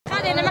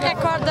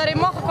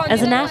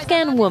As an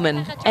Afghan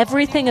woman,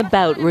 everything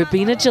about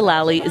Robina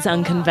Jalali is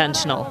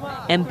unconventional.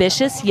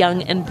 Ambitious,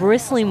 young and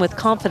bristling with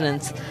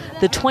confidence,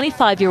 the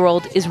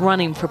 25-year-old is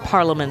running for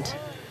parliament.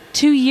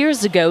 2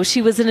 years ago,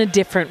 she was in a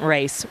different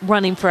race,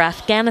 running for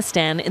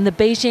Afghanistan in the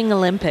Beijing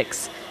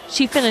Olympics.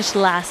 She finished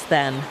last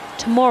then.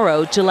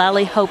 Tomorrow,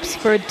 Jalali hopes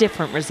for a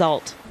different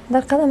result.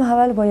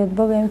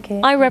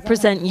 I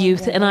represent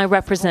youth and I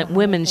represent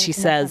women, she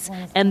says,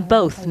 and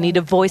both need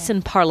a voice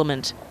in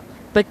parliament.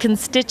 But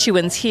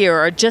constituents here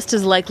are just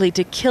as likely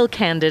to kill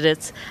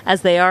candidates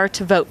as they are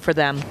to vote for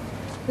them.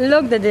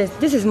 Look at this.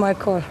 This is my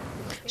car.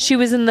 She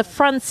was in the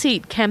front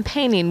seat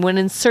campaigning when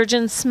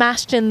insurgents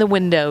smashed in the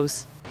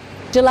windows.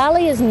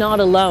 Jalali is not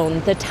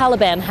alone. The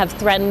Taliban have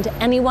threatened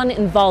anyone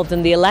involved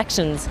in the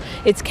elections.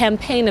 Its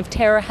campaign of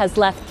terror has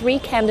left 3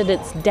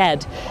 candidates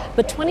dead,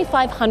 but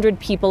 2,500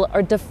 people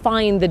are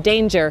defying the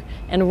danger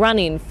and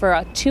running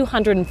for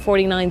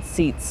 249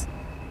 seats.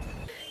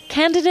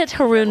 Candidate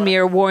Haroon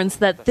Mir warns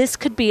that this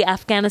could be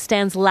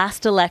Afghanistan's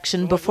last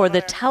election before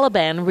the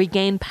Taliban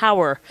regain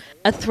power,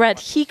 a threat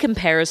he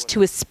compares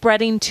to a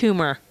spreading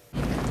tumor.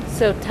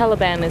 So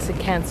Taliban is a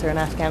cancer in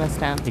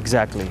Afghanistan?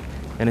 Exactly,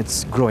 and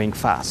it's growing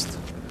fast.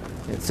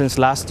 Since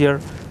last year,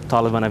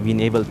 Taliban have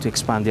been able to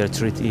expand their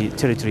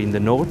territory in the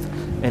north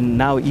and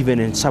now even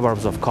in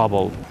suburbs of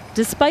Kabul.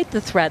 Despite the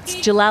threats,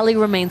 Jalali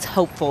remains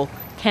hopeful,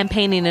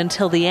 campaigning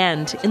until the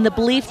end in the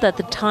belief that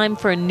the time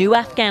for a new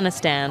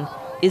Afghanistan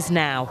is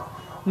now.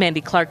 Mandy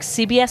Clark,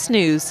 CBS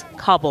News,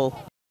 Kabul.